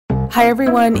Hi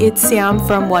everyone, it's Sam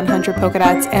from 100 Polka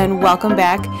Dots and welcome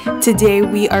back. Today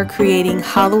we are creating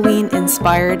Halloween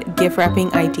inspired gift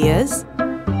wrapping ideas.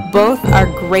 Both are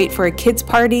great for a kid's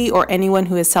party or anyone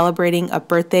who is celebrating a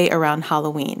birthday around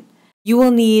Halloween. You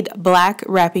will need black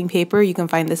wrapping paper. You can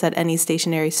find this at any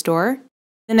stationery store.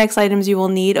 The next items you will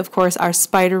need, of course, are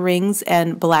spider rings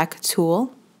and black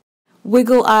tulle,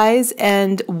 wiggle eyes,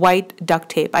 and white duct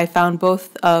tape. I found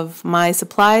both of my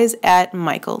supplies at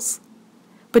Michael's,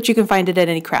 but you can find it at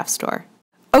any craft store.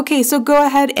 Okay, so go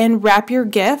ahead and wrap your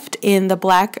gift in the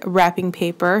black wrapping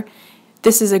paper.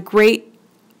 This is a great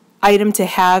item to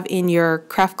have in your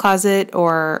craft closet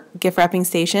or gift wrapping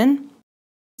station.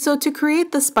 So to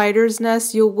create the spider's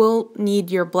nest, you will need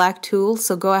your black tulle,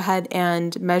 so go ahead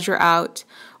and measure out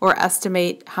or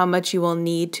estimate how much you will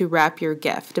need to wrap your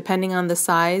gift. Depending on the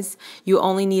size, you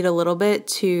only need a little bit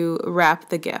to wrap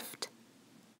the gift.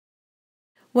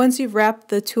 Once you've wrapped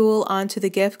the tulle onto the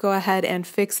gift, go ahead and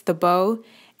fix the bow,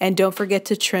 and don't forget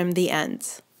to trim the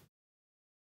ends.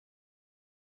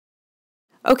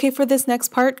 Okay, for this next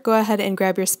part, go ahead and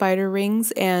grab your spider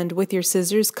rings and with your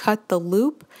scissors cut the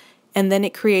loop, and then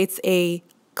it creates a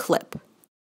clip.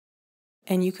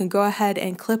 And you can go ahead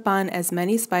and clip on as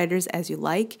many spiders as you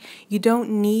like. You don't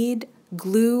need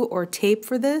glue or tape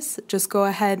for this. Just go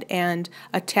ahead and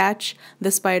attach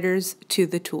the spiders to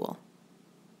the tulle.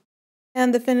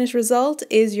 And the finished result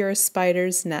is your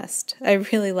spider's nest. I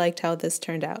really liked how this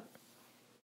turned out.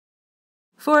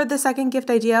 For the second gift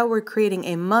idea, we're creating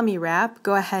a mummy wrap.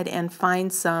 Go ahead and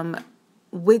find some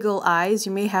wiggle eyes.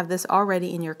 You may have this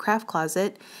already in your craft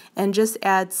closet, and just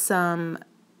add some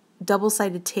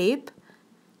double-sided tape.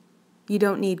 You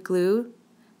don't need glue,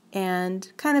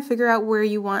 and kind of figure out where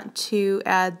you want to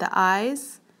add the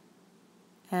eyes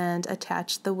and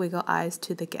attach the wiggle eyes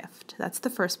to the gift. That's the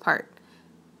first part.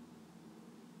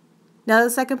 Now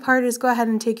the second part is go ahead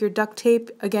and take your duct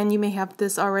tape. Again, you may have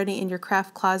this already in your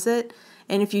craft closet,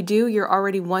 and if you do, you're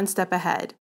already one step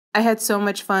ahead. I had so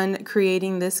much fun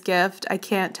creating this gift. I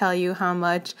can't tell you how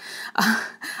much.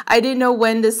 I didn't know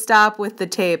when to stop with the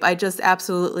tape. I just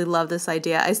absolutely love this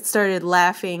idea. I started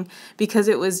laughing because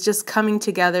it was just coming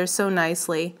together so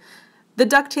nicely. The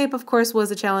duct tape, of course,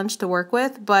 was a challenge to work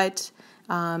with, but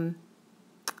in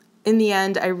the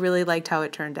end, I really liked how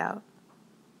it turned out.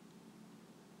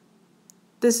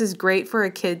 This is great for a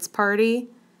kid's party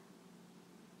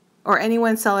or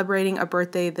anyone celebrating a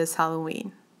birthday this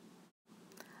Halloween.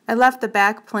 I left the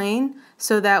back plain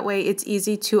so that way it's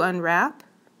easy to unwrap.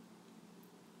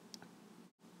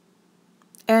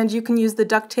 And you can use the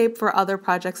duct tape for other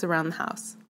projects around the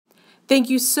house. Thank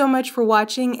you so much for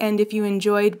watching, and if you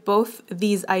enjoyed both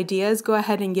these ideas, go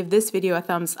ahead and give this video a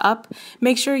thumbs up.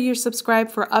 Make sure you're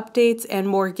subscribed for updates and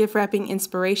more gift wrapping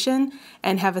inspiration,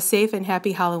 and have a safe and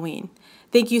happy Halloween.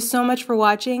 Thank you so much for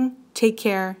watching. Take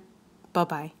care.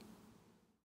 Bye-bye.